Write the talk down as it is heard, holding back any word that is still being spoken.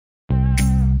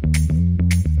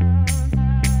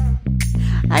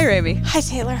Hi, Raimi. Hi,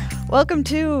 Taylor. Welcome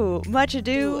to Much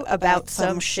Ado About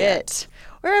Some Shit,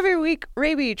 where every week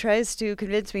Raimi tries to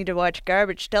convince me to watch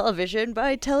garbage television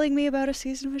by telling me about a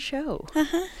season of a show.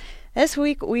 This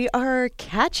week we are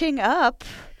catching up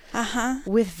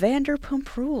with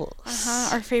Vanderpump Rules.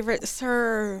 Our favorite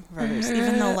servers,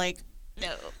 even though,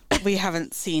 no, we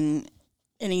haven't seen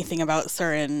anything about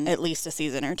Sir in at least a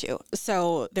season or two.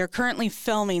 So they're currently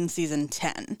filming season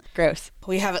 10. Gross.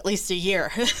 We have at least a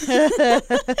year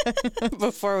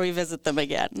before we visit them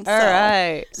again. All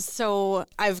right. So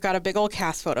I've got a big old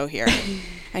cast photo here,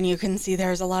 and you can see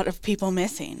there's a lot of people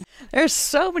missing. There's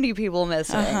so many people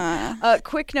missing.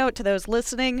 Quick note to those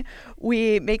listening,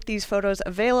 we make these photos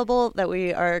available that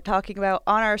we are talking about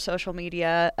on our social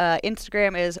media.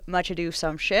 Instagram is Much Ado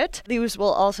Some Shit. These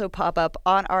will also pop up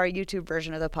on our YouTube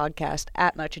version of the podcast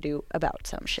at Much Ado About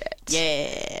Some Shit.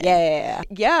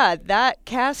 Yeah, that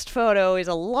cast photo is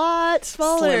a lot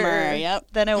slimmer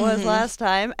than it was last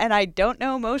time, and I don't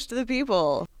know most of the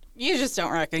people. You just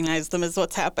don't recognize them as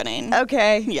what's happening.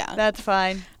 Okay. Yeah. That's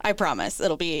fine. I promise.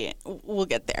 We'll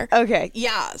get there. Okay.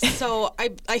 Yeah. So I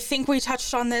think we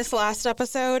touched on this last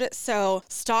episode. So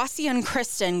Stassi and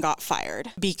Kristen got fired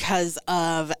because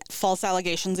of false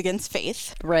allegations against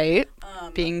Faith. Right.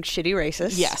 Being shitty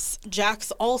racist. Yes. Jax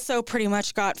also pretty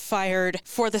much got fired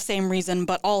for the same reason,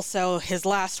 but also his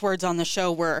last words on the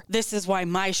show were, "This is why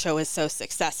my show is so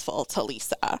successful," to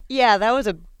Lisa. Yeah, that was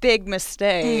a big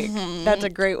mistake. That's a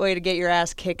great way to get your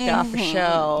ass kicked off a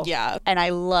show. Yeah. And I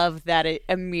love that it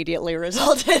immediately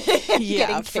resulted in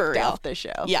getting kicked off the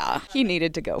show. Yeah. He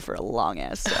needed to go for a long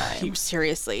ass time.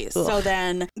 Seriously. Ugh. So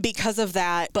then, because of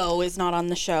that, Beau is not on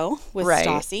the show with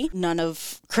Stassi. None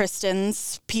of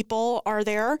Kristen's people are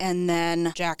there. And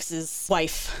then Jax's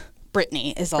wife,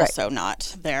 Brittany, is also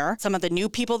not there. Some of the new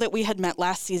people that we had met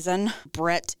last season,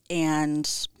 Brett and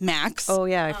Max. Oh,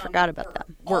 yeah, I forgot about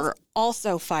them. Were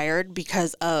also fired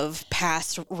because of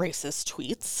past racist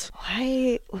tweets.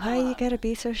 Why you gotta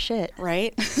be so shit?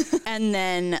 Right? And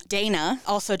then Dana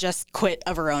also just quit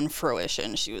of her own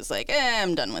fruition. She was like,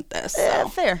 I'm done with this. So.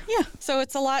 Fair. Yeah. So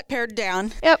it's a lot pared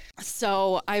down. Yep.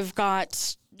 So I've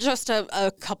got just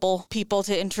a couple people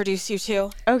to introduce you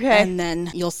to. Okay. And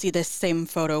then you'll see this same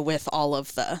photo with all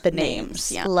of the names.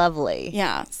 Yeah. Lovely.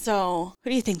 Yeah. So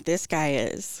who do you think this guy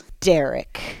is?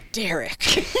 Derek.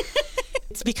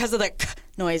 It's because of the k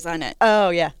noise on it. Oh,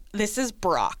 yeah. This is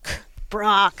Brock.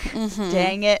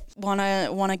 Dang it.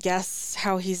 Wanna guess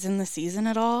how he's in the season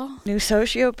at all? New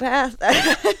sociopath.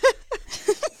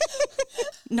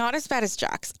 Not as bad as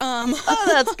Jax. Oh,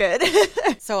 that's good.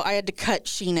 So I had to cut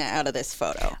Sheena out of this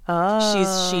photo. Oh. She's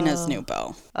Sheena's new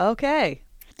beau. Okay.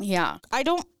 Yeah. I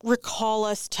don't recall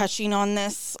us touching on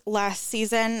this last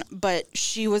season, but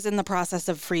she was in the process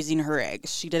of freezing her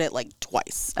eggs. She did it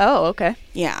twice. Oh, okay.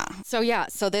 Yeah.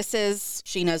 So this is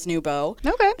Sheena's new beau.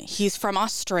 Okay. He's from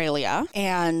Australia,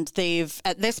 and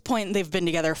at this point, they've been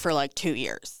together for 2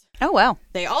 years. Oh, wow.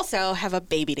 They also have a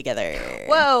baby together.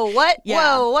 Whoa, what?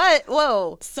 Yeah. Whoa, what?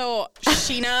 Whoa. So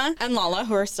Sheena and Lala,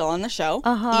 who are still on the show,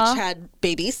 each had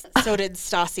babies. So did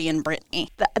Stassi and Brittany.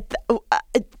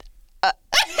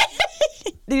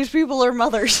 These people are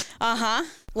mothers.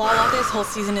 Lala this whole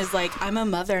season is I'm a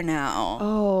mother now.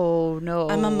 Oh,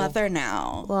 no. I'm a mother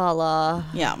now. Lala.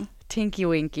 Yeah. Tinky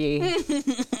Winky.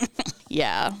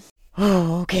 Yeah.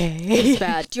 Oh, okay. It's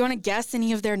bad. Do you want to guess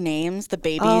any of their names, the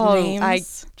baby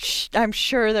names? I'm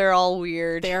sure they're all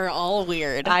weird. They're all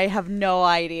weird. I have no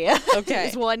idea. Okay.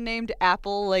 Is one named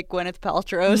Apple like Gwyneth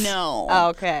Paltrow's? No. Oh,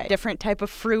 okay. Different type of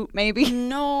fruit, maybe?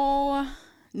 No,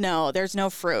 there's no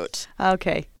fruit.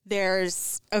 Okay.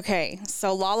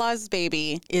 So Lala's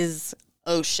baby is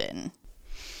Ocean.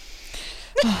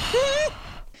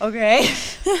 Okay.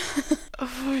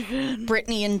 Oh my God.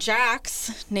 Brittany and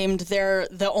Jax named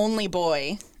the only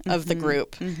boy of the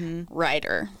group,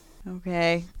 Ryder.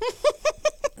 Okay.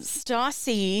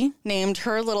 Stassi named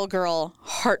her little girl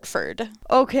Hartford.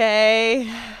 Okay.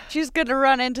 She's going to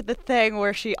run into the thing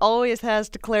where she always has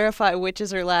to clarify which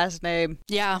is her last name.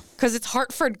 Yeah, because it's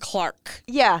Hartford Clark.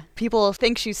 Yeah, people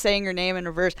think she's saying her name in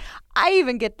reverse. I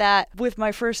even get that with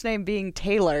my first name being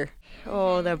Taylor.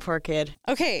 Oh, that poor kid.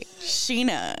 Okay,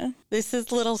 Sheena. This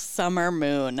is little Summer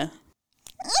Moon.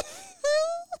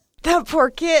 That poor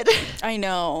kid. I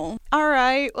know. All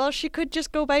right. Well, she could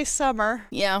just go by Summer.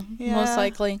 Yeah, most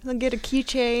likely. And get a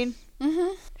keychain.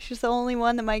 She's the only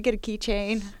one that might get a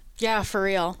keychain. Yeah, for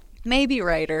real. Maybe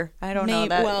Ryder. I don't know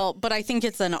that. Well, but I think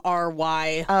it's an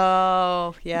R-Y.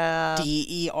 Oh, yeah.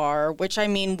 D-E-R, which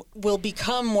will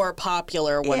become more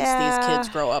popular once these kids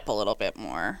grow up a little bit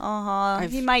more.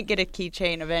 He might get a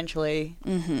keychain eventually.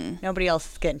 Nobody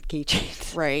else is getting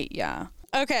keychains. Right, yeah.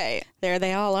 Okay, there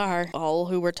they all are, all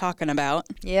who we're talking about.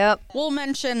 Yep. We'll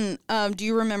mention, do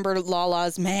you remember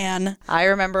Lala's man? I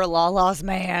remember Lala's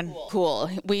man. Cool.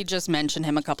 We just mentioned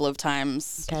him a couple of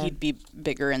times. Okay. He'd be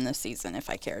bigger in this season if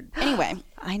I cared. Anyway.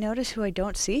 I notice who I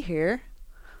don't see here.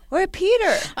 Where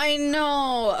Peter? I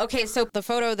know. Okay, so the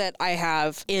photo that I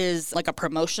have is like a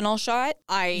promotional shot.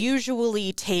 I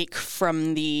usually take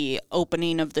from the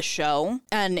opening of the show.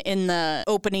 And in the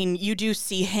opening, you do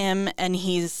see him, and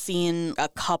he's seen a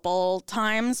couple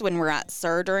times when we're at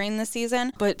SUR during the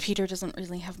season. But Peter doesn't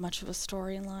really have much of a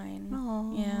storyline.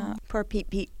 Oh, yeah. Poor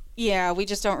Pete. Yeah, we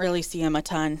just don't really see him a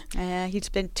ton. He's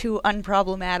been too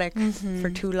unproblematic for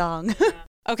too long.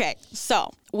 Okay, so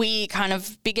we kind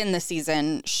of begin the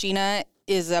season. Sheena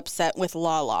is upset with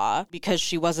Lala because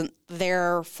she wasn't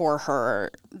there for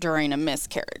her during a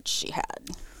miscarriage she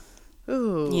had.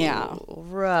 Ooh. Yeah.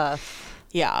 Rough.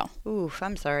 Yeah. Oof,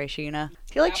 I'm sorry, Sheena.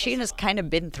 I feel like Sheena's kind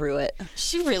of been through it.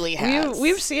 She really has.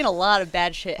 We've seen a lot of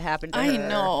bad shit happen to her. I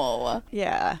know.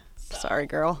 Yeah. Sorry,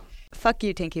 girl. Fuck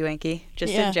you, Tinky Winky.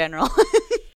 Just in general.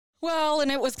 Well,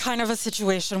 and it was kind of a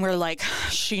situation where, like,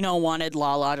 Sheena wanted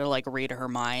Lala to, like, read her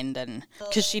mind. And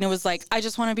because Sheena was like, I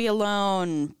just want to be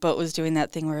alone. But was doing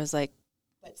that thing where it was like,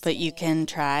 but you can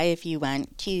try if you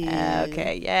want to.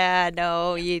 Okay, yeah,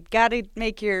 no, you gotta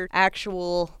make your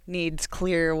actual needs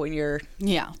clear when you're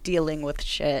dealing with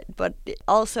shit. But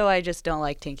also, I just don't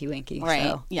like Tinky Winky. Right,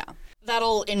 so. yeah.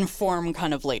 That'll inform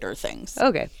kind of later things.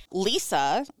 Okay.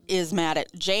 Lisa is mad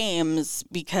at James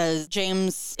because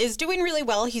James is doing really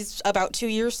well. He's about 2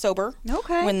 years sober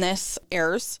when this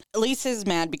airs. Lisa's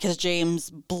mad because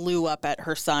James blew up at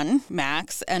her son,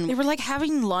 Max, and they were like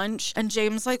having lunch, and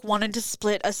James like wanted to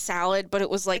split a salad, but it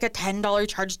was like a $10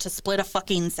 charge to split a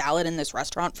fucking salad in this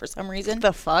restaurant for some reason.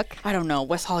 The fuck? I don't know.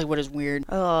 West Hollywood is weird.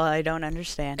 Oh, I don't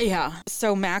understand. Yeah.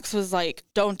 So Max was like,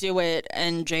 don't do it.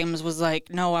 And James was like,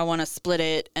 no, I want to split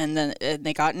it. And then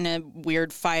they got in a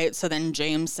weird fight. So then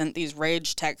James sent these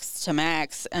rage texts to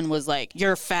Max and was like,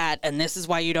 you're fat and this is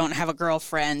why you don't have a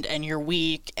girlfriend and you're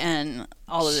weak and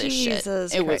all of this shit.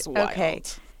 It was wild. Okay.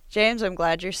 James, I'm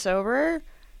glad you're sober.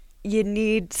 You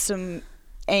need some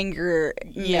anger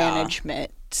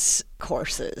management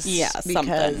courses. Yeah,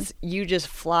 because you just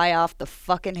fly off the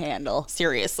fucking handle.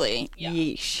 Seriously. Yeah.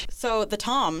 Yeesh. So the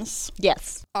Toms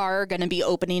are going to be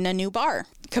opening a new bar,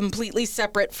 completely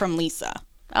separate from Lisa.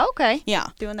 Okay. Yeah.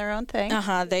 Doing their own thing.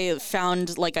 They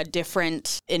found like a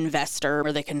different investor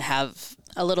where they can have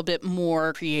a little bit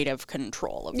more creative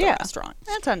control of the restaurant.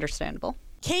 That's understandable.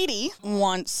 Katie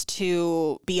wants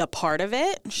to be a part of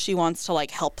it. She wants to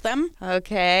like help them.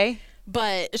 Okay.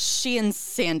 But she and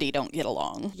Sandy don't get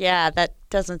along. Yeah, that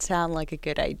doesn't sound like a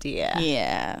good idea.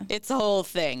 Yeah. It's a whole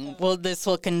thing. Well, this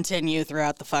will continue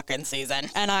throughout the fucking season.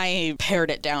 And I pared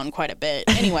it down quite a bit.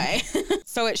 Anyway,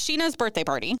 so at Sheena's birthday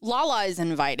party, Lala is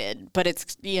invited, but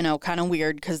it's, kind of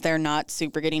weird because they're not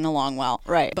super getting along well.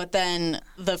 Right. But then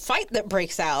the fight that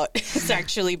breaks out is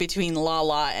actually between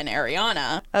Lala and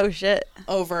Ariana. Oh, shit.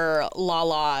 Over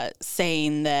Lala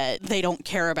saying that they don't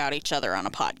care about each other on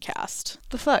a podcast.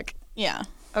 The fuck? Yeah.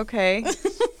 Okay.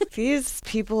 These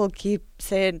people keep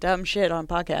saying dumb shit on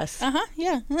podcasts.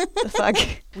 Yeah. The fuck?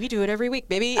 We do it every week,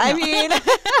 baby. I mean...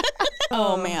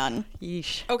 Oh, man.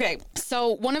 Yeesh. Okay,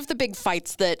 so one of the big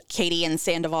fights that Katie and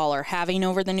Sandoval are having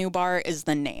over the new bar is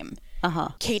the name.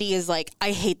 Katie is like,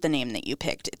 I hate the name that you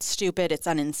picked. It's stupid. It's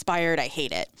uninspired. I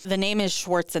hate it. The name is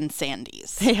Schwartz and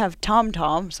Sandy's. They have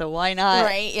Tom, so why not?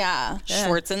 Right, yeah.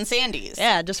 Schwartz and Sandy's.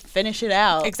 Yeah, just finish it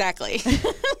out. Exactly.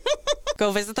 Go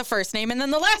visit the first name and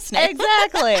then the last name.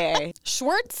 Exactly.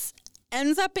 Schwartz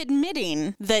ends up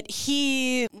admitting that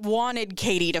he wanted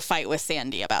Katie to fight with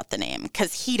Sandy about the name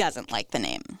because he doesn't like the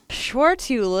name.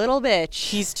 Schwartz, you little bitch.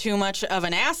 He's too much of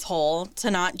an asshole to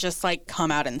not just like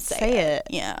come out and say it.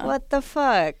 Yeah. What the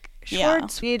fuck?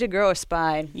 Schwartz, you need to grow a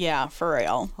spine. Yeah, for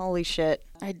real. Holy shit.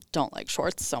 I don't like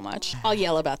Schwartz so much. I'll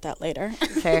yell about that later.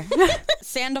 Fair.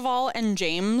 Sandoval and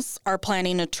James are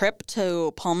planning a trip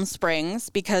to Palm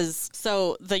Springs because,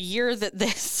 so the year that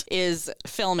this is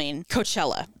filming,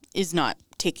 Coachella is not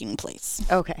taking place.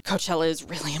 Okay. Coachella is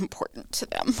really important to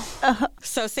them.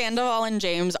 So Sandoval and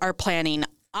James are planning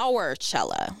our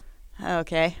Chella.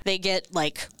 Okay. They get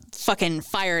like fucking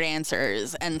fire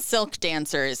dancers and silk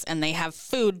dancers, and they have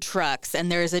food trucks,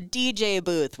 and there's a DJ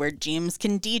booth where James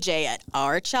can DJ at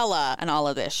our Chella and all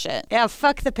of this shit. Yeah,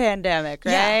 fuck the pandemic,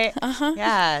 right? Yeah.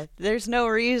 Yeah, there's no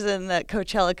reason that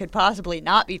Coachella could possibly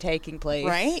not be taking place.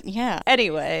 Right? Yeah.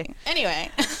 Anyway.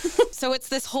 So it's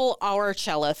this whole our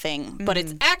Chella thing, but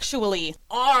it's actually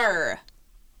our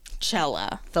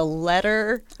Chella. The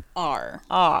letter R.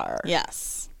 R.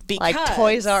 Yes. Because... like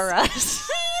Toys R Us.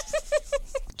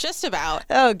 just about.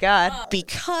 Oh, God.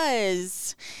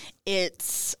 Because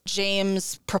it's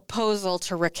James' proposal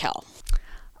to Raquel.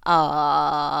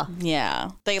 Yeah.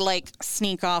 They like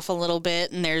sneak off a little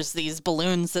bit, and there's these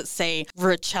balloons that say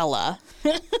Rachella.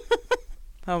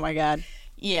 Oh, my God.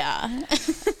 Yeah.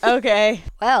 Okay.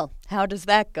 Well, how does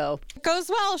that go? It goes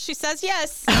well. She says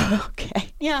yes.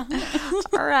 Okay. Yeah.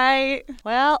 All right.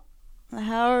 Well,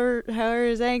 how are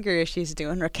his anger issues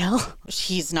doing, Raquel?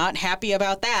 She's not happy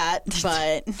about that,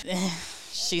 but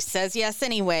she says yes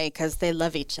anyway because they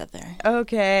love each other.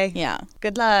 Okay. Yeah.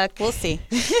 Good luck. We'll see.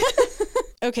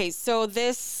 Okay, so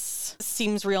this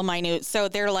seems real minute. So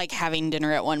they're like having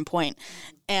dinner at one point.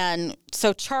 And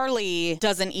so Charlie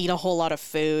doesn't eat a whole lot of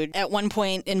food. At one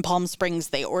point in Palm Springs,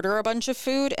 they order a bunch of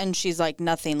food, and she's like,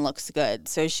 nothing looks good.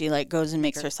 So she like goes and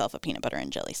makes herself a peanut butter and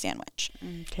jelly sandwich.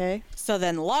 Okay. So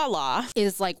then Lala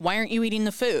is like, why aren't you eating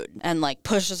the food? And like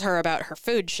pushes her about her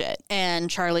food shit. And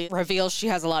Charlie reveals she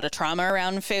has a lot of trauma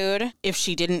around food. If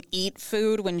she didn't eat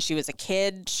food when she was a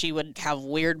kid, she would have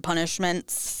weird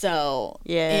punishments. So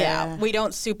yeah, we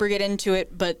don't super get into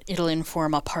it, but it'll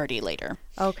inform a party later.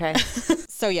 Okay.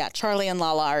 So yeah, Charlie and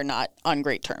Lala are not on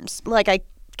great terms. Like, I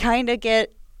kind of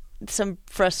get some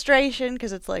frustration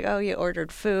because it's like, oh, you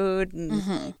ordered food.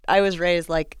 And I was raised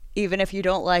like, even if you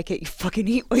don't like it, you fucking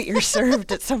eat what you're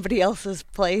served at somebody else's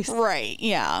place. Right,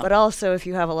 yeah. But also, if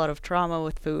you have a lot of trauma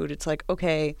with food, it's like,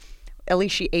 okay, at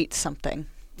least she ate something.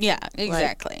 Yeah,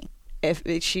 exactly. Like,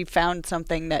 if she found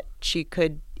something that she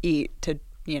could eat to,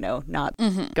 not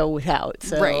go without.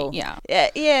 So, right, yeah.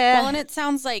 Yeah. Well, and it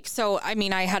sounds like, so, I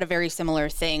mean, I had a very similar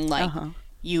thing. Like,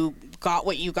 you got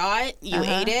what you got, you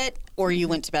ate it, or you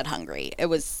went to bed hungry. It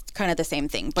was kind of the same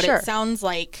thing. But it sounds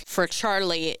like for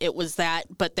Charlie, it was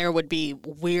that, but there would be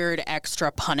weird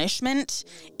extra punishment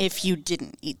if you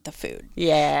didn't eat the food.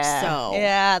 Yeah. So.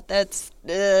 Yeah, that's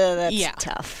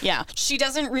tough. Yeah. She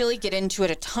doesn't really get into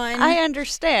it a ton. I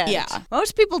understand. Yeah.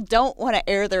 Most people don't want to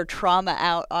air their trauma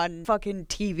out on fucking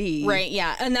TV. Right,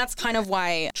 yeah. And that's kind of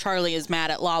why Charlie is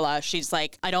mad at Lala. She's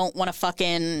like, I don't want to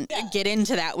fucking get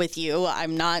into that with you.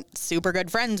 I'm not super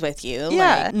good friends with you.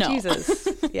 Yeah, like, no. Jesus.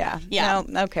 Yeah. Yeah.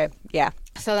 No, okay. Yeah.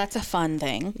 So that's a fun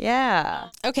thing. Yeah.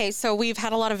 Okay, so we've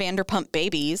had a lot of Vanderpump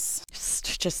babies.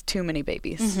 Just too many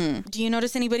babies. Do you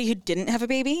notice anybody who didn't have a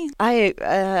baby?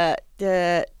 Ariana?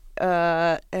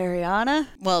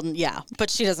 Well, yeah, but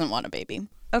she doesn't want a baby.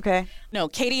 Okay. No,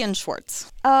 Katie and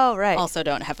Schwartz Oh, right. also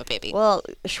don't have a baby. Well,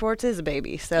 Schwartz is a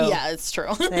baby, so Yeah, it's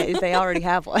true. they already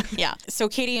have one. Yeah. So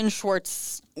Katie and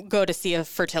Schwartz go to see a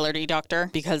fertility doctor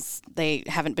because they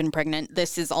haven't been pregnant.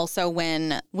 This is also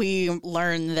when we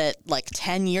learn that like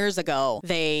 10 years ago,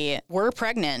 they were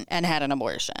pregnant and had an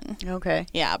abortion. Okay.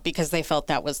 Yeah, because they felt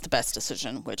that was the best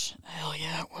decision, which hell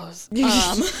yeah, it was.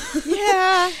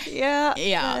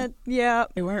 Yeah.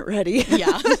 They weren't ready.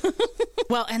 Yeah.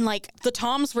 Well, and like the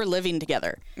Toms were living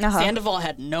together. Sandoval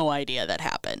had no idea that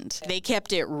happened. They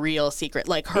kept it real secret.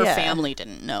 Like her family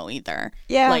didn't know either.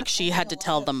 Yeah. Like she had to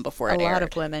tell them before it aired. A lot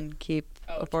of women keep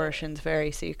abortions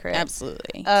very secret.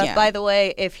 Absolutely. By the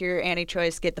way, if you're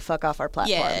anti-choice, get the fuck off our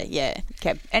platform. Yeah.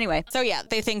 Okay. Anyway. So yeah,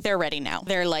 they think they're ready now.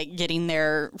 They're like getting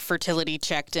their fertility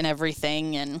checked and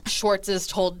everything. And Schwartz is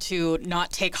told to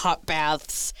not take hot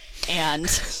baths and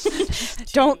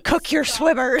don't cook your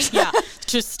swimmers. Yeah.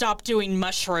 Just stop doing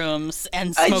mushrooms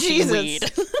and smoking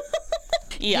weed.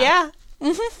 Yeah.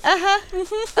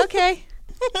 Okay.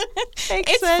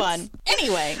 It's fun.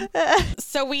 Anyway,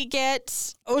 so we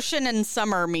get Ocean and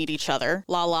Summer meet each other.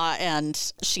 Lala and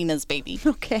Sheena's baby.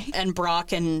 Okay. And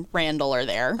Brock and Randall are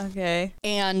there. Okay.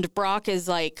 And Brock is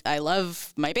like, I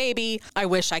love my baby. I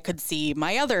wish I could see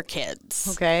my other kids.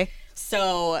 Okay.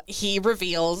 So he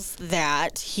reveals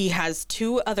that he has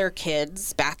 2 other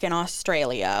kids back in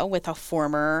Australia with a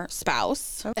former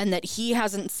spouse and that he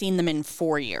hasn't seen them in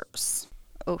 4 years.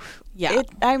 Oof. Yeah.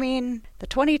 I mean, the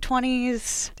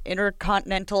 2020s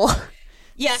intercontinental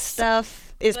stuff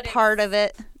is part of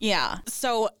it. Yeah.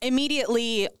 So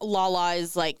immediately Lala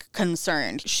is like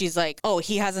concerned. She's like, oh,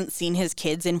 he hasn't seen his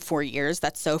kids in 4 years.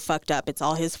 That's so fucked up. It's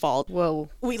all his fault. Whoa.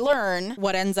 We learn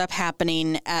what ends up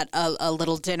happening at a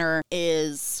little dinner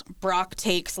is Brock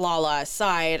takes Lala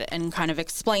aside and kind of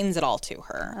explains it all to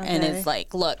her. Okay. And is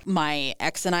like, look, my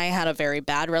ex and I had a very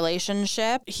bad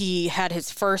relationship. He had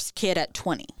his first kid at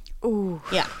 20. Ooh,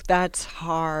 yeah, that's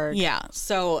hard. Yeah.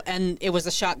 So, and it was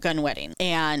a shotgun wedding,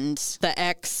 and the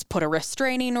ex put a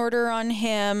restraining order on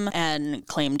him and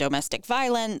claimed domestic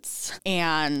violence.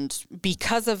 And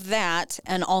because of that,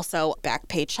 and also back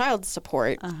pay child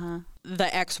support,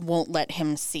 the ex won't let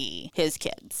him see his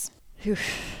kids.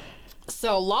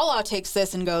 So Lala takes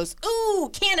this and goes,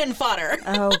 ooh, cannon fodder.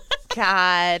 Oh,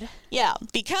 God. Yeah,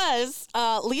 because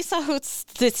Lisa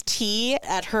hosts this tea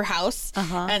at her house,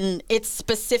 and it's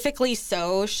specifically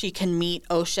so she can meet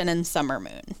Ocean and Summer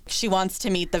Moon. She wants to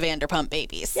meet the Vanderpump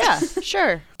babies. Yeah,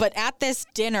 sure. But at this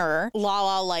dinner,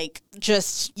 Lala, like,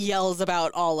 just yells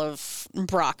about all of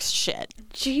Brock's shit.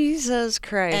 Jesus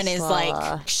Christ, and is Lala.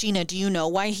 like, Sheena, do you know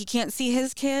why he can't see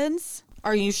his kids?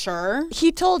 Are you sure?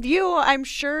 He told you. I'm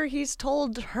sure he's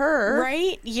told her.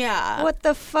 Right? Yeah. What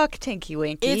the fuck, Tinky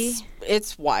Winky?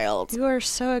 It's wild. You are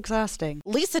so exhausting.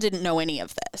 Lisa didn't know any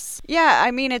of this. Yeah,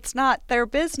 I mean, it's not their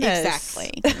business.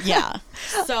 Exactly. Yeah.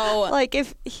 So, like,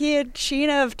 if he and Sheena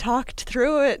have talked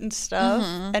through it and stuff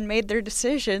and made their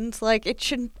decisions, like, it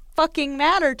shouldn't fucking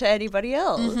matter to anybody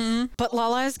else. But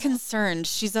Lala is concerned.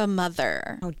 She's a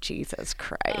mother. Oh, Jesus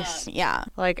Christ. Yeah.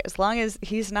 Like, as long as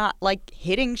he's not, like,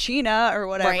 hitting Sheena or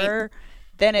whatever,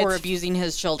 then it's... Or abusing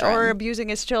his children. Or abusing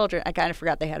his children. I kind of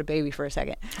forgot they had a baby for a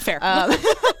second. Fair.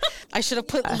 I should have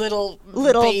put little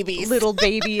babies. Little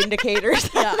baby indicators.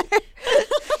 Yeah.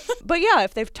 But yeah,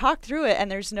 if they've talked through it and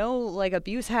there's no, like,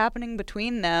 abuse happening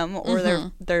between them or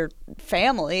their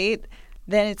family...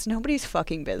 then it's nobody's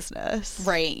fucking business.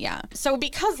 Right, yeah. So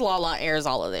because Lala airs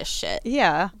all of this shit,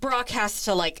 yeah, Brock has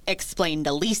to, like, explain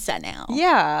to Lisa now.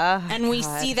 Yeah. And we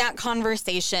see that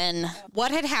conversation.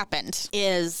 What had happened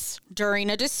is during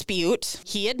a dispute,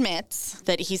 he admits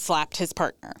that he slapped his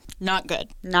partner. Not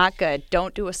good. Not good.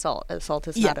 Don't do assault. Assault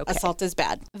is not okay. Assault is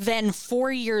bad. Then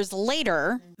 4 years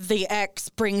later, the ex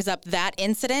brings up that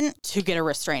incident to get a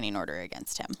restraining order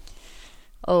against him.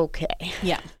 Okay.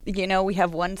 Yeah. You know, we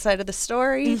have one side of the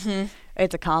story.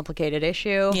 It's a complicated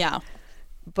issue. Yeah.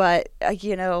 But,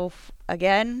 you know,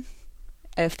 again,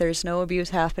 if there's no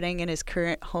abuse happening in his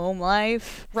current home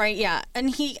life. Right, yeah.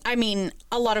 And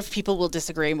a lot of people will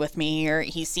disagree with me here.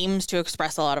 He seems to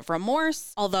express a lot of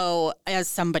remorse. Although, as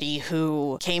somebody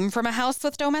who came from a house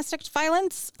with domestic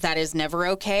violence, that is never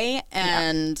okay.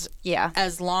 And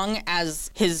as long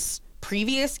as his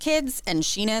previous kids and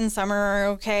Sheena and Summer are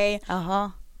okay,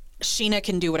 Sheena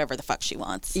can do whatever the fuck she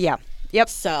wants. Yeah. Yep.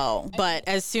 So, but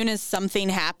as soon as something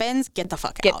happens, get the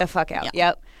fuck out. Get the fuck out.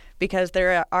 Yep. Because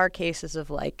there are cases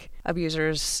of, like,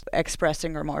 abusers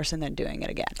expressing remorse and then doing it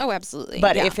again. Oh, absolutely.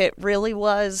 But if it really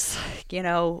was, you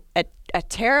know, a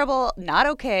terrible, not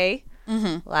okay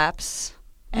lapse,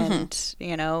 and,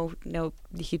 you know, no,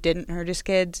 he didn't hurt his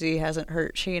kids, he hasn't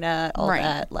hurt Sheena, all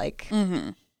that, like,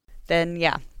 then,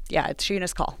 yeah, it's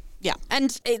Sheena's call. Yeah.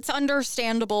 And it's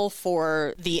understandable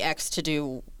for the ex to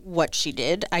do what she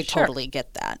did. I totally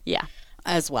get that. Yeah.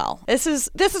 As well. This is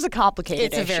a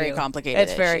complicated issue. It's a very complicated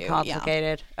issue. It's very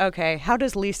complicated. Yeah. Okay. How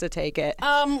does Lisa take it?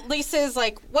 Lisa is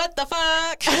like, what the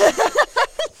fuck?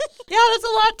 Yeah, that's a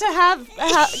lot to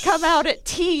have come out at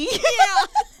tea. Yeah.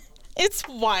 It's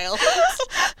wild.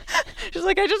 She's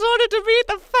like, I just wanted to meet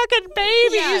the fucking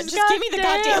babies. Yeah, just give me the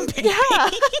goddamn baby. Yeah.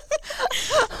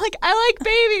 Like, I like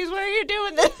babies. Why are you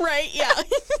doing this? Right, yeah.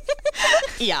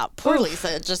 Yeah, poor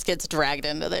Lisa just gets dragged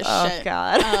into this shit. Oh,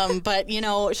 God. But, you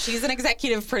know, she's an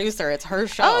executive producer. It's her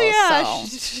show. Oh, yeah.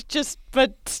 So.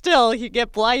 But still, you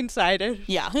get blindsided.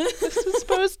 Yeah. This is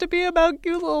supposed to be about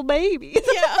you little babies.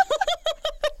 Yeah.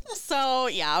 So,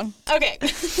 yeah. Okay.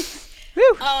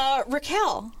 Whew.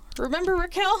 Raquel. Remember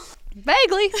Raquel?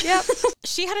 Vaguely, yep.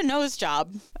 She had a nose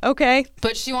job. Okay.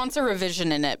 But she wants a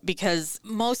revision in it because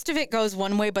most of it goes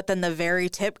one way, but then the very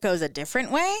tip goes a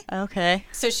different way. Okay.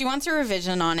 So she wants a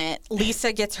revision on it.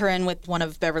 Lisa gets her in with one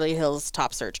of Beverly Hills'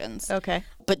 top surgeons. Okay.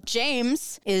 But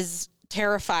James is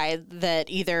terrified that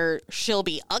either she'll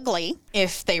be ugly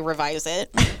if they revise it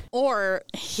or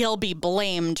he'll be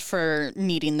blamed for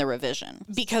needing the revision.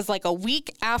 Because like a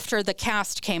week after the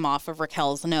cast came off of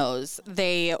Raquel's nose,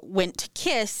 they went to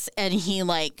kiss and he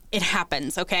like, it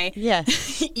happens, okay? Yeah.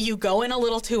 You go in a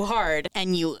little too hard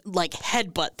and you like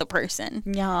headbutt the person.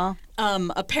 Yeah.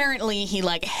 Apparently he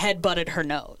like headbutted her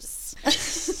nose.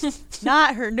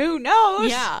 Not her new nose.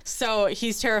 Yeah. So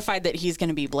he's terrified that he's going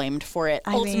to be blamed for it.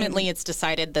 Ultimately, it's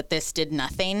decided that this did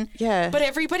nothing. Yeah. But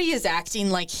everybody is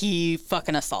acting like he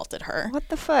fucking assaulted her. What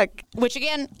the fuck? Which,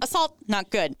 again, assault,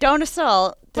 not good. Don't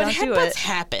assault. But Don't do headbutts it.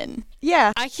 happen.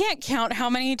 Yeah. I can't count how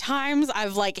many times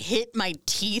I've, like, hit my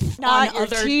teeth Not on your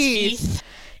other teeth.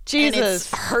 Jesus. And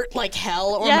it's hurt like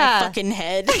hell or my fucking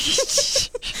head.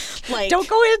 Like, don't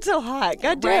go in so hot.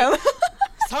 God damn. Right.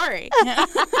 Sorry.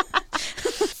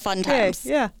 Fun times.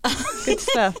 Okay, yeah. Good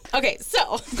stuff. Okay,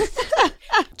 so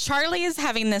Charlie is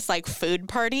having this like food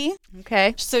party.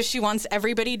 Okay. So she wants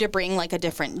everybody to bring like a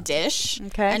different dish.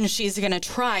 Okay. And she's going to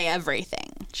try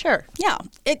everything. Sure. Yeah.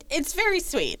 It's very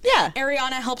sweet. Yeah.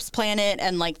 Ariana helps plan it,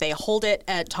 and like they hold it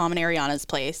at Tom and Ariana's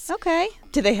place. Okay.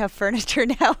 Do they have furniture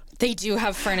now? They do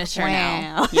have furniture Wow.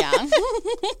 now. Yeah.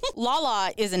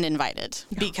 Lala isn't invited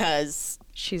because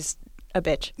she's a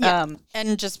bitch. Yeah.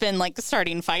 And just been like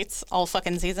starting fights all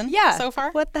fucking season so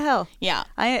far. What the hell? Yeah.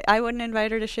 I wouldn't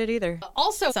invite her to shit either.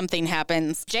 Also, something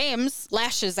happens. James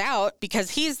lashes out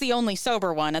because he's the only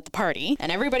sober one at the party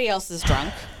and everybody else is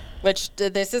drunk. Which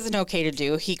this isn't okay to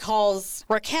do. He calls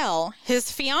Raquel,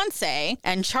 his fiance,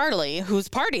 and Charlie, whose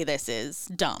party this is,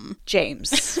 dumb.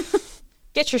 James.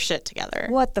 Get your shit together.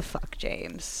 What the fuck,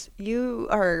 James? You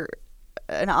are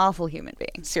an awful human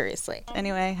being. Seriously.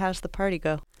 Anyway, how's the party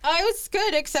go? Oh, it was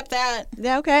good, except that.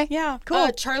 Yeah, okay. Yeah.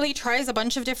 Cool. Charlie tries a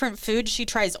bunch of different foods. She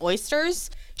tries oysters.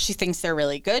 She thinks they're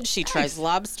really good. She tries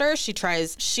lobster. She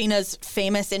tries Sheena's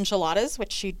famous enchiladas,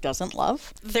 which she doesn't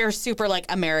love. They're super, like,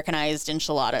 Americanized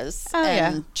enchiladas. Oh,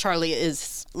 and yeah. Charlie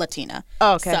is Latina.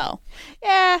 Oh, okay. So.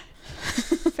 Yeah.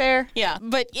 Fair. Yeah,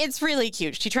 but it's really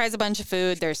cute. She tries a bunch of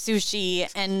food. There's sushi,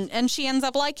 and she ends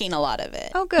up liking a lot of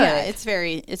it. Oh, good. Yeah, it's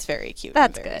very cute.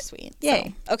 That's and very good. Sweet.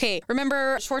 Yay. So, okay,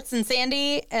 remember Schwartz and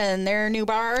Sandy and their new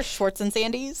bar, Schwartz and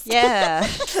Sandy's? Yeah.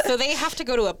 So they have to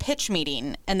go to a pitch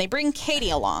meeting, and they bring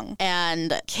Katie along.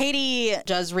 And Katie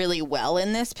does really well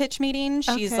in this pitch meeting.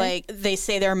 She's like, they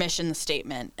say their mission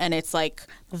statement, and it's like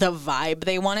the vibe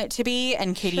they want it to be.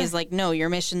 And Katie's like, no, your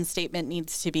mission statement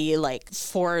needs to be like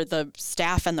for the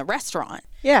staff and the restaurant.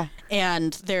 Yeah.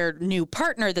 And their new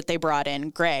partner that they brought in,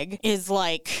 Greg, is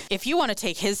like, if you want to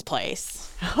take his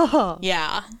place. Oh.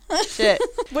 Yeah. Shit.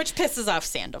 Which pisses off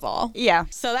Sandoval. Yeah.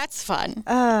 So that's fun.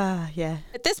 Yeah.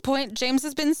 At this point, James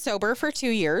has been sober for 2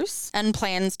 years and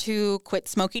plans to quit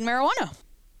smoking marijuana.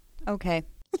 Okay.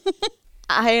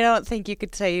 I don't think you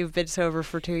could say you've been sober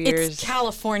for 2 years. It's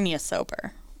California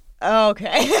sober.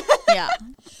 Okay. Yeah.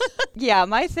 Yeah,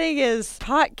 my thing is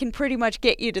pot can pretty much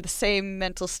get you to the same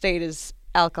mental state as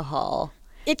alcohol.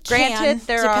 It Granted, can,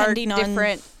 there are depending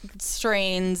different on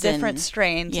strains and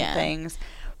things,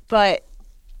 but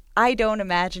I don't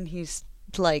imagine he's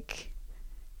like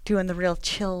doing the real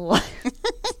chill one.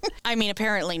 I mean,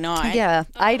 apparently not. Yeah,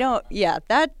 I don't. Yeah,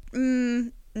 that.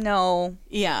 No.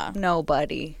 Yeah. No,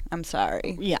 buddy. I'm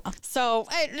sorry. Yeah. So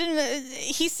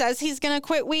he says he's going to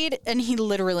quit weed, and he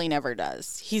literally never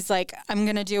does. He's like, I'm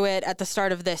going to do it at the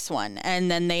start of this one.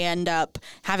 And then they end up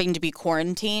having to be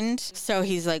quarantined. So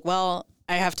he's like, well,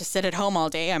 I have to sit at home all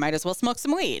day. I might as well smoke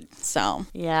some weed. So.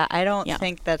 Yeah, I don't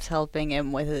think that's helping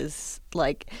him with his,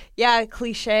 like,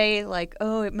 cliche, like,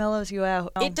 oh, it mellows you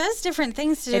out. It does different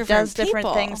things to different people. It does different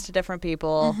people. things to different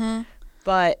people. Mm-hmm.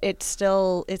 But it's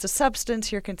a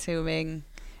substance you're consuming.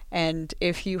 And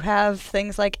if you have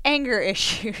things like anger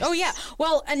issues. Oh, yeah.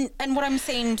 Well, and what I'm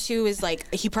saying, too, is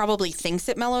like he probably thinks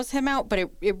it mellows him out, but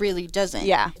it really doesn't.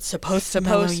 Yeah. It's supposed to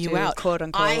mellow you out. Quote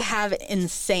unquote. I have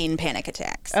insane panic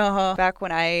attacks. Uh-huh. Back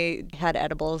when I had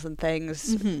edibles and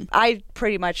things, I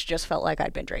pretty much just felt like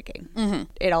I'd been drinking. Mm-hmm.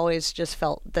 It always just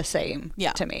felt the same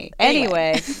to me.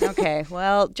 Anyway. Okay.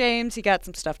 Well, James, you got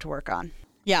some stuff to work on.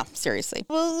 Yeah, seriously.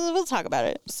 We'll talk about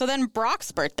it. So then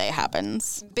Brock's birthday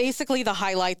happens. Basically, the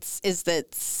highlights is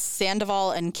that Sandoval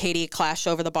and Katie clash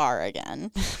over the bar again.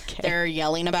 Okay. They're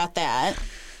yelling about that.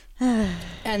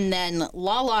 And then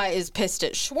Lala is pissed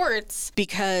at Schwartz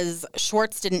because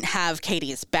Schwartz didn't have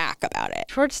Katie's back about it.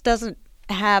 Schwartz doesn't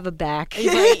have a back.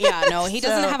 Right, yeah, no, he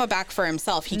doesn't have a back for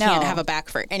himself. He can't have a back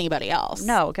for anybody else.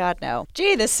 No, God, no.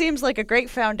 Gee, this seems like a great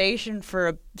foundation for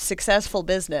a successful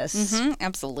business. Mm-hmm,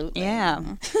 absolutely. Yeah.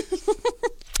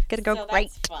 Gonna go great.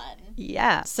 That's fun.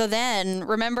 Yeah. So then,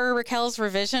 remember Raquel's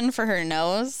revision for her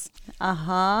nose?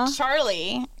 Uh-huh.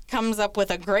 Charlie comes up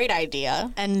with a great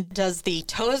idea and does the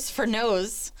Toes for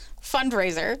Nose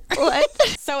fundraiser. What?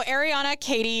 So Ariana,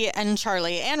 Katie, and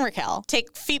Charlie, and Raquel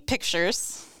take feet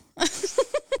pictures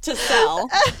to sell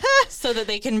so that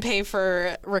they can pay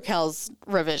for Raquel's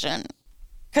revision.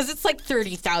 Because it's like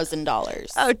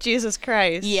 $30,000. Oh, Jesus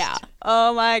Christ. Yeah.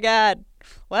 Oh, my God.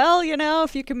 Well,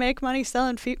 if you can make money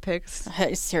selling feet pics.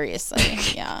 Seriously,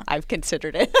 yeah. I've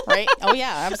considered it. Right? Oh,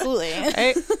 yeah, absolutely.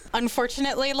 Right?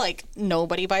 Unfortunately,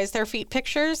 nobody buys their feet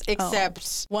pictures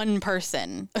except one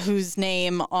person whose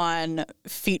name on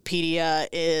Feetpedia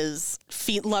is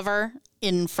Feet Lover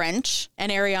in French.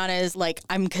 And Ariana is like,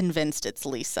 I'm convinced it's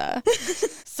Lisa.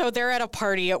 So they're at a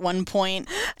party at one point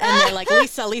and they're like,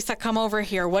 Lisa, come over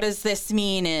here. What does this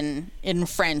mean in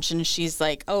French? And she's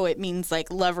like, oh, it means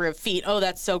like lover of feet. Oh,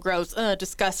 that's so gross.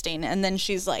 Disgusting. And then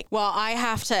she's like, well, I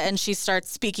have to. And she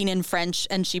starts speaking in French.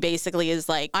 And she basically is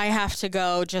like, I have to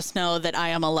go. Just know that I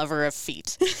am a lover of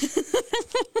feet.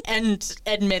 And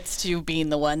admits to being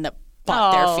the one that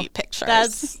bought their feet pictures.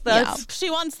 That's She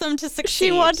wants them to succeed.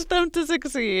 She wants them to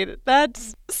succeed.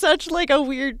 That's such like a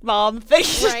weird mom thing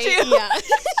to do. Yeah.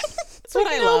 That's what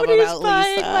I love about Lisa. Nobody's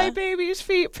buying my baby's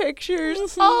feet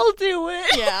pictures. I'll do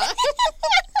it. Yeah.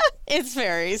 It's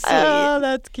very sweet. Oh,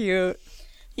 that's cute.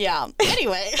 Yeah.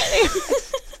 Anyway.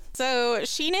 So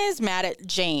Sheena is mad at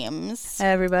James.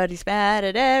 Everybody's mad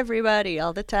at everybody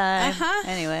all the time.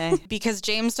 Anyway. Because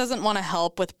James doesn't want to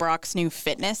help with Brock's new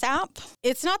fitness app.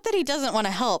 It's not that he doesn't want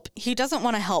to help. He doesn't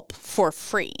want to help for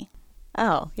free.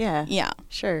 Oh, yeah. Yeah.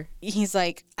 Sure. He's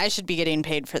like, I should be getting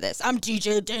paid for this. I'm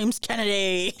DJ James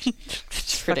Kennedy.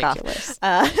 It's ridiculous.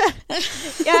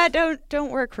 Yeah,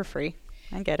 don't work for free.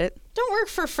 I get it. Don't work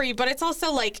for free, but it's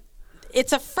also like,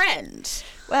 it's a friend.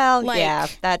 Well, yeah,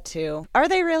 that too. Are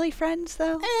they really friends,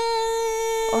 though?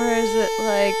 Or is it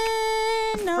like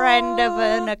a friend of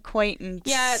an acquaintance?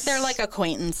 Yeah, they're like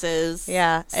acquaintances.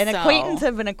 Yeah, an acquaintance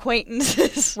of an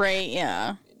acquaintance. Right,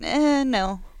 yeah.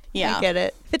 No. Yeah. I get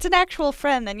it. If it's an actual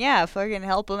friend, then yeah, fucking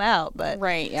help him out. But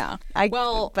right, yeah.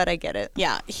 But I get it.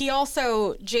 Yeah.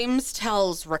 James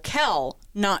tells Raquel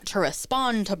not to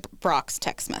respond to Brock's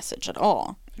text message at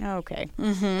all. Okay.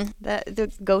 Mm-hmm.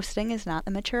 The ghosting is not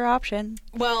the mature option.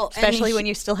 Well, especially when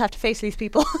you still have to face these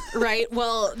people. Right.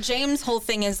 Well, James' whole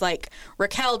thing is like,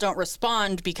 Raquel, don't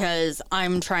respond because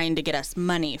I'm trying to get us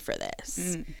money for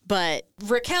this. But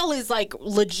Raquel is like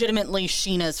legitimately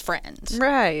Sheena's friend.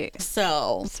 Right.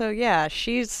 So yeah,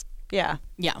 she's, yeah.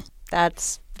 Yeah.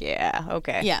 That's, yeah,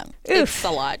 okay. Yeah. Oof. It's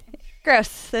a lot.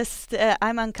 Gross.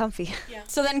 I'm uncomfy. Yeah.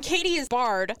 So then Katie is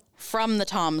barred from the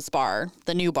Tom's bar,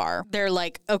 the new bar. They're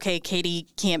like, okay, Katie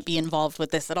can't be involved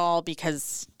with this at all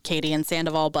because Katie and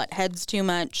Sandoval butt heads too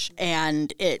much,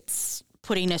 and it's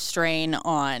putting a strain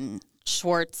on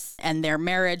Schwartz and their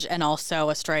marriage, and also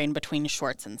a strain between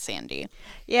Schwartz and Sandy.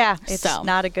 Yeah, it's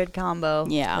not a good combo.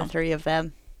 Yeah. The three of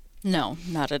them. No,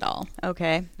 not at all.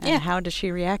 Okay. And how does she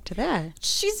react to that?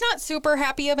 She's not super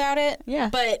happy about it.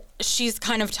 Yeah. But she's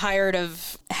kind of tired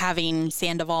of having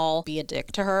Sandoval be a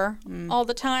dick to her all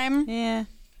the time. Yeah.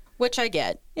 Which I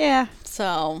get. Yeah.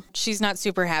 So she's not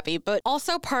super happy. But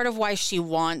also part of why she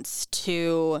wants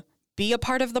to be a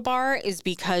part of the bar is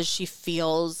because she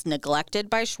feels neglected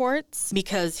by Schwartz,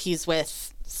 because he's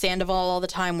with Sandoval all the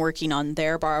time, working on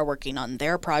their bar, working on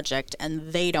their project,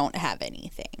 and they don't have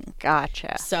anything.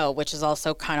 Gotcha. So, which is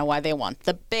also kind of why they want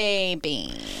the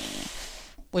baby,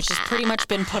 which has pretty much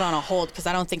been put on a hold because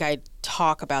I don't think I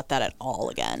talk about that at all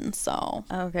again. So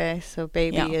okay, so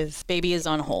baby is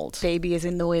on hold. Baby is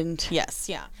in the wind. Yes,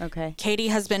 yeah. Okay. Katie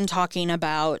has been talking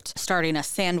about starting a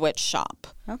sandwich shop.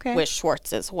 Okay. With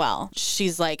Schwartz as well.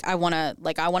 She's like, I want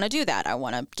to do that. I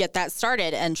want to get that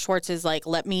started. And Schwartz is like,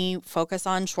 let me focus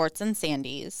on Schwartz and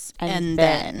Sandy's. And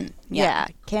then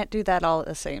can't do that all at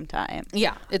the same time.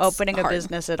 Yeah. It's opening hard. a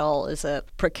business at all is a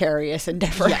precarious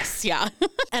endeavor. Yes, yeah.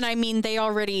 And I mean, they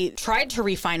already tried to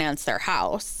refinance their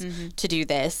house to do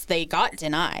this. They got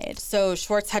denied. So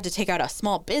Schwartz had to take out a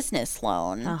small business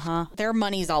loan. Uh-huh. Their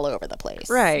money's all over the place.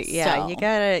 Right, yeah. So,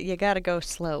 you gotta go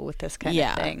slow with this kind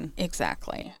of thing.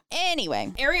 Exactly.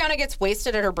 Anyway, Ariana gets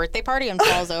wasted at her birthday party and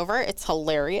falls over. It's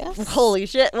hilarious. Holy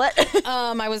shit, what?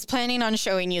 I was planning on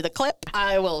showing you the clip.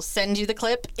 I will send you the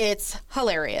clip. It's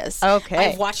hilarious. Okay.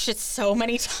 I've watched it so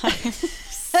many times.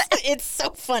 It's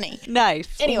so funny. Nice.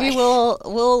 Anyway.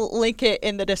 We'll link it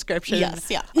in the description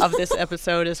of this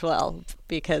episode as well,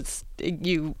 because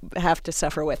you have to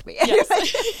suffer with me.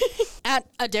 Yes. At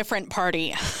a different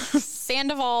party,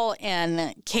 Sandoval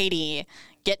and Katie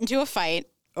get into a fight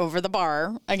over the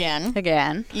bar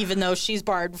again, even though she's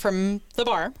barred from the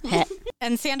bar.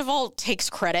 And Sandoval takes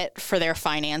credit for their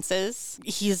finances.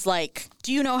 He's like,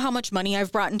 do you know how much money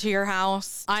I've brought into your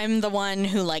house? I'm the one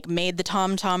who made the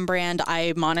Tom Tom brand.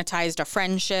 I monetized a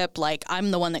friendship.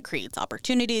 I'm the one that creates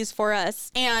opportunities for us.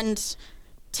 And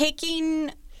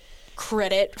taking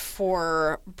credit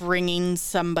for bringing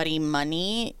somebody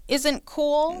money isn't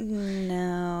cool.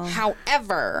 No.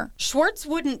 However, Schwartz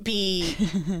wouldn't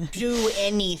do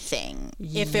anything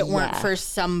if it weren't for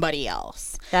somebody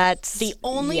else. That's the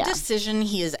only decision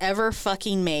he has ever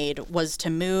fucking made was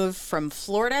to move from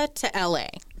Florida to LA.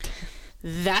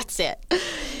 That's it.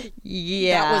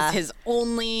 Yeah. That was his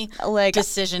only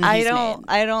decision he's made.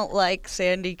 I don't like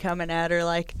Sandy coming at her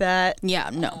like that. Yeah,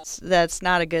 no. That's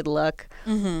not a good look.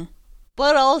 Mm-hmm.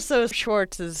 But also,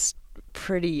 Schwartz is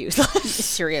pretty useless.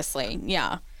 Seriously,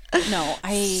 yeah. No,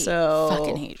 I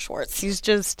fucking hate Schwartz. He's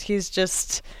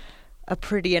just a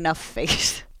pretty enough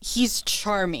face. He's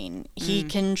charming. He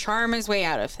can charm his way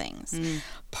out of things.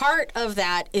 Part of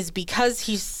that is because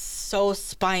he's so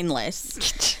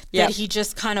spineless that he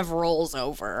just kind of rolls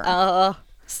over.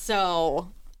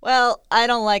 So Well, I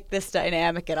don't like this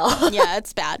dynamic at all. Yeah,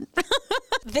 it's bad.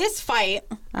 This fight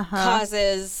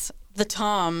causes the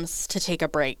Toms to take a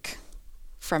break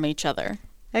from each other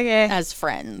as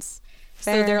friends.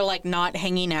 Fair. So they're like not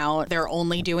hanging out. They're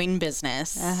only doing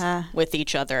business with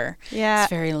each other. Yeah.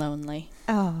 It's very lonely.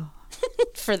 Oh.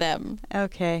 For them.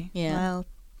 Okay. Yeah. Well,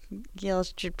 you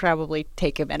should probably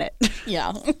take a minute.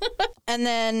 Yeah. And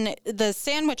then the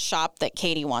sandwich shop that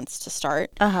Katie wants to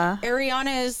start,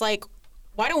 Ariana is like,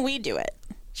 why don't we do it?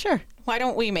 Sure. Why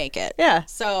don't we make it? Yeah.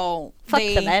 So Fuck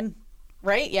the men.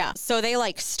 Right? Yeah. So they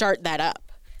like start that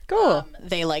up. Cool.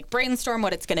 They like brainstorm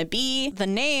what it's going to be. The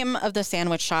name of the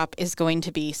sandwich shop is going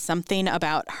to be Something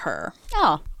About Her.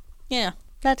 Oh. Yeah.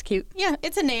 That's cute. Yeah,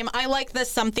 it's a name. I like the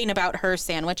Something About Her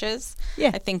sandwiches.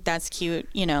 Yeah. I think that's cute,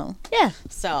 you know. Yeah.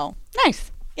 So.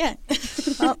 Nice. Yeah.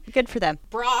 Well, good for them.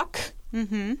 Brock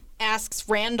asks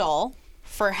Randall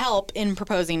for help in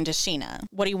proposing to Sheena.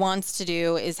 What he wants to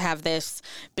do is have this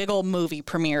big old movie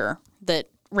premiere that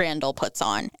Randall puts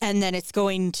on. And then it's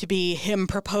going to be him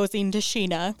proposing to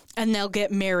Sheena, and they'll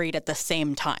get married at the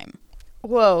same time.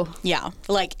 Whoa. Yeah.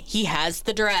 Like, he has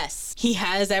the dress. He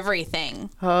has everything.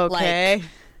 Okay. Like,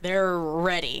 they're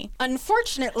ready.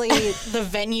 Unfortunately, the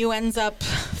venue ends up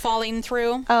falling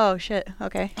through. Oh, shit.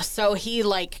 Okay. So he,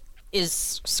 like,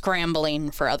 is scrambling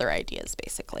for other ideas,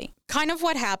 basically. Kind of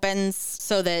what happens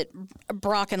so that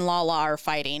Brock and Lala are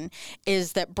fighting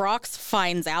is that Brock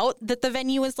finds out that the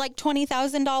venue is like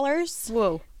 $20,000.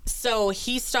 Whoa. So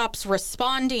he stops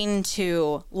responding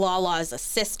to Lala's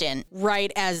assistant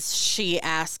right as she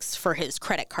asks for his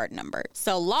credit card number.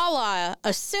 So Lala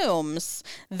assumes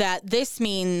that this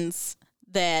means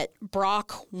that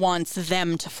Brock wants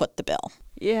them to foot the bill.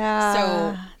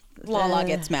 Yeah. So Lala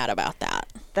gets mad about that.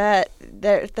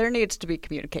 There needs to be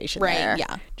communication there. Right,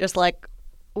 yeah. Just like,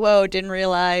 whoa, didn't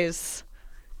realize,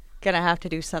 gonna have to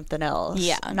do something else.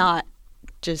 Yeah. Not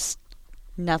just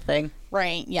nothing.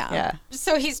 Right, yeah.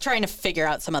 So he's trying to figure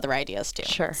out some other ideas too.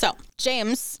 Sure. So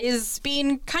James is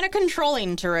being kind of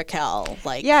controlling to Raquel.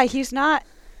 Like, yeah, he's not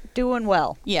doing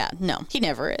well. Yeah, no, he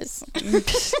never is.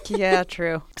 Yeah,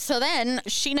 true. So then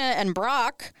Sheena and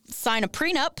Brock sign a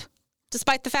prenup,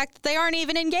 despite the fact that they aren't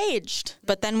even engaged.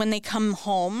 But then when they come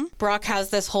home, Brock has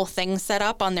this whole thing set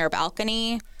up on their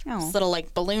balcony. This little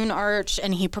like balloon arch,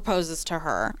 and he proposes to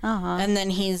her. And then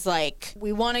he's like,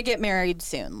 we want to get married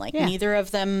soon. Like, neither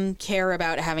of them care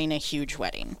about having a huge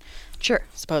wedding. Sure.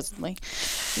 Supposedly.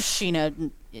 Sheena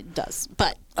does,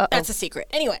 but that's a secret.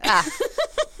 Anyway.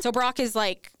 So Brock is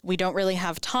like, we don't really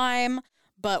have time,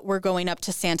 but we're going up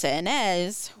to Santa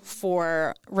Ynez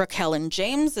for Raquel and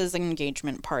James's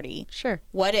engagement party. Sure.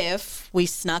 What if we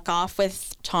snuck off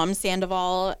with Tom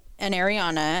Sandoval and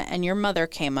Ariana, and your mother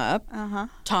came up?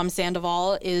 Tom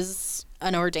Sandoval is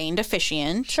an ordained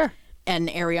officiant. Sure. And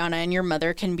Ariana and your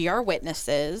mother can be our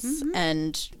witnesses,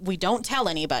 and we don't tell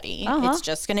anybody. It's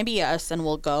just going to be us, and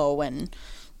we'll go and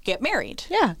get married.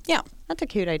 Yeah. Yeah. That's a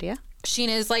cute idea.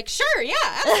 Sheena's like, sure, yeah,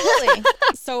 absolutely.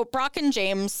 So Brock and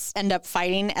James end up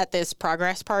fighting at this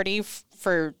progress party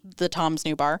for the Tom's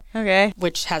New Bar. Okay.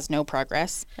 Which has no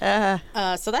progress. So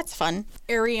that's fun.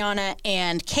 Ariana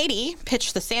and Katie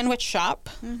pitch the sandwich shop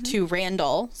to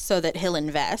Randall so that he'll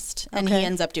invest, and he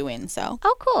ends up doing so.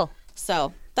 Oh, cool.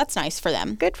 So that's nice for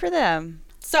them. Good for them.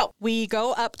 So we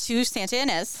go up to Santa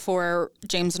Ynez for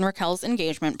James and Raquel's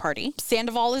engagement party.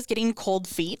 Sandoval is getting cold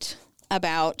feet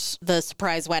about the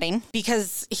surprise wedding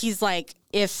because he's like,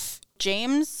 if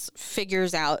James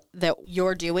figures out that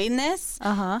you're doing this,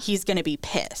 he's going to be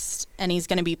pissed. And he's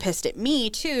going to be pissed at me,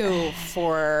 too,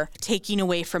 for taking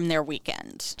away from their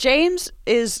weekend. James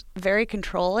is very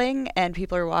controlling, and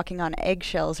people are walking on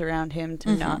eggshells around him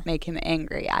to not make him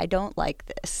angry. I don't like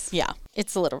this. Yeah,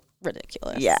 it's a little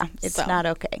ridiculous. Yeah, it's not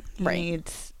okay. He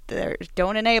needs...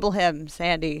 Don't enable him,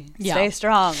 Sandy. Stay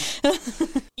strong.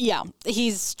 Yeah,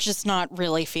 he's just not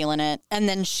really feeling it. And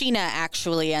then Sheena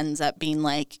actually ends up being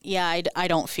like, yeah, I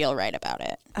don't feel right about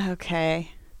it.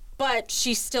 Okay. But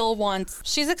she still wants,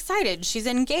 she's excited. She's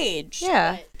engaged.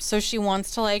 Yeah. So she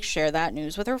wants to like share that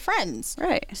news with her friends.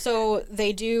 Right. So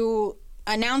they do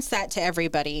announce that to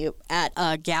everybody at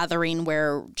a gathering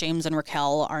where James and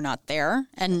Raquel are not there,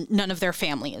 and none of their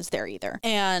family is there either.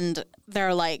 And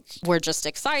they're like, we're just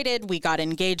excited. We got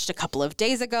engaged a couple of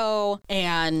days ago,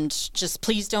 and just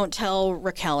please don't tell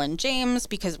Raquel and James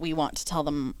because we want to tell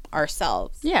them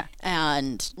ourselves. Yeah.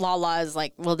 And Lala is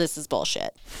like, well, this is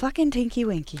bullshit. Fucking Tinky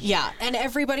Winky. Yeah. And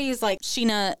everybody's like,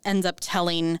 Sheena ends up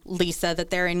telling Lisa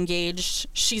that they're engaged.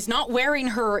 She's not wearing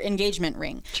her engagement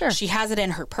ring. Sure. She has it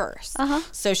in her purse.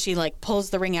 So she like pulls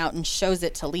the ring out and shows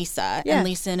it to Lisa. And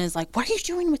Lisa is like, what are you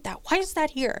doing with that? Why is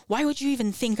that here? Why would you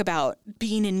even think about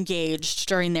being engaged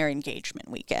during their engagement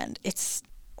weekend? It's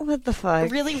what the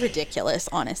fuck? Really ridiculous,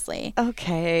 honestly.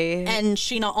 Okay. And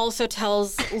Sheena also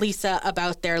tells Lisa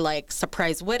about their like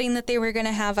surprise wedding that they were going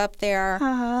to have up there.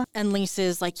 And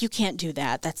Lisa's like, you can't do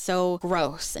that. That's so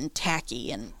gross and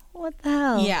tacky and what the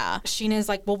hell? Yeah. Sheena's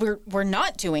like, well, we're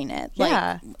not doing it.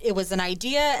 Like, it was an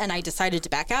idea, and I decided to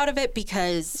back out of it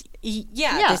because,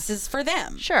 this is for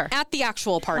them. Sure. At the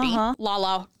actual party,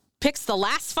 Lala picks the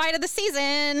last fight of the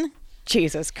season.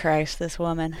 Jesus Christ, this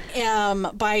woman.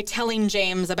 By telling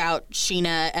James about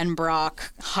Sheena and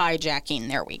Brock hijacking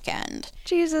their weekend.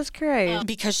 Jesus Christ.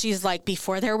 Because she's like,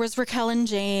 before there was Raquel and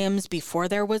James, before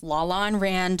there was Lala and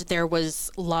Rand, there was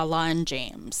Lala and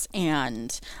James.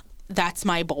 And that's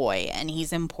my boy, and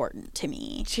he's important to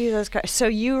me. Jesus Christ. So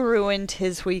you ruined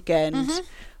his weekend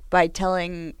by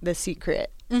telling the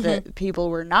secret that people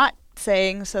were not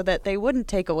saying so that they wouldn't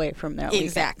take away from their weekend.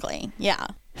 Exactly. Yeah.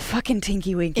 Fucking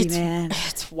Tinky Winky, man.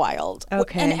 It's wild.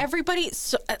 Okay. And everybody,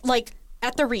 like,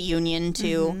 at the reunion,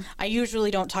 too, I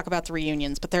usually don't talk about the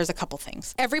reunions, but there's a couple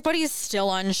things. Everybody's still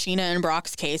on Sheena and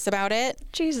Brock's case about it.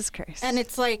 Jesus Christ. And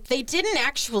it's like, they didn't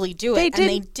actually do it, and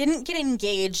they didn't get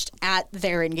engaged at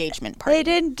their engagement party. They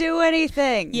didn't do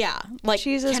anything. Yeah. Like,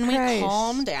 Jesus can Christ. we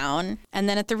calm down? And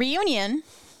then at the reunion,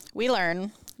 we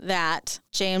learn that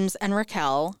James and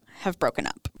Raquel have broken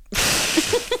up.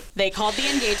 They called the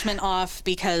engagement off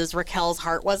because Raquel's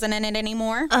heart wasn't in it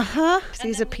anymore.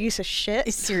 He's a piece of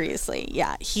shit. Seriously,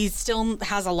 yeah. He still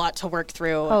has a lot to work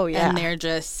through. Oh, yeah. And they're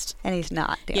just... And he's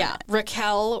not doing it.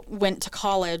 Raquel went to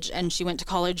college, and she went to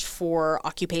college for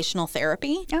occupational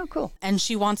therapy. Oh, cool. And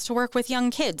she wants to work with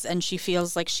young kids, and she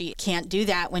feels like she can't do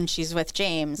that when she's with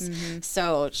James.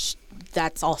 So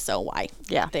that's also why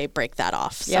they break that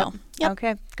off. So,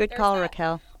 Okay, good call,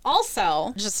 Raquel.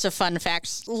 Also, just a fun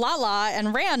fact, Lala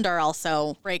and Rand are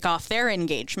also break off their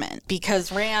engagement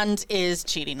because Rand is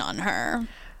cheating on her.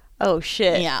 Oh,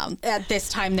 shit. Yeah. At this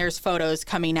time, there's photos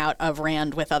coming out of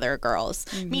Rand with other girls.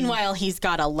 Meanwhile, he's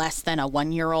got a less than a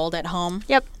 1-year-old at home.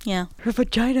 Yep. Yeah. Her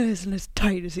vagina isn't as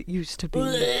tight as it used to be.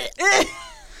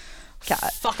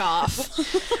 God. Fuck off.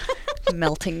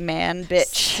 Melting man,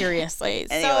 bitch. Seriously.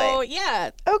 Anyway. So, yeah.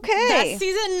 Okay. That's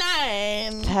season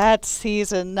 9. That's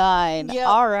season 9. Yep.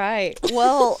 All right.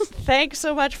 Well, thanks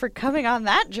so much for coming on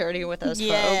that journey with us,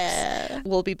 folks.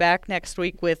 We'll be back next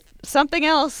week with something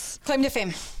else. Claim to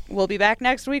fame. We'll be back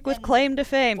next week with Claim to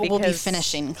Fame. We'll be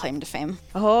finishing Claim to Fame.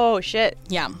 Oh, shit.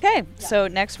 Yeah. Okay, so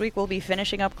next week we'll be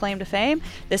finishing up Claim to Fame.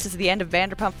 This is the end of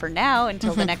Vanderpump for now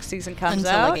until the next season comes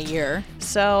out. Until like a year.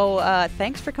 So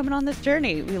thanks for coming on this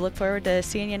journey. We look forward to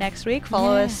seeing you next week.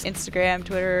 Follow us Instagram,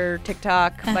 Twitter,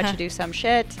 TikTok, Much Ado Some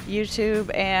Shit.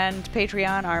 YouTube and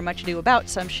Patreon are Much Ado About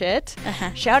Some Shit.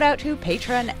 Shout out to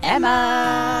patron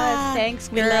Emma. Thanks,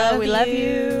 girl. We love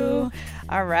you.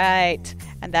 All right.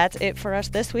 And that's it for us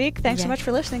this week. Thanks so much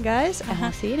for listening, guys. And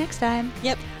I'll see you next time.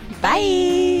 Yep.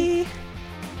 Bye.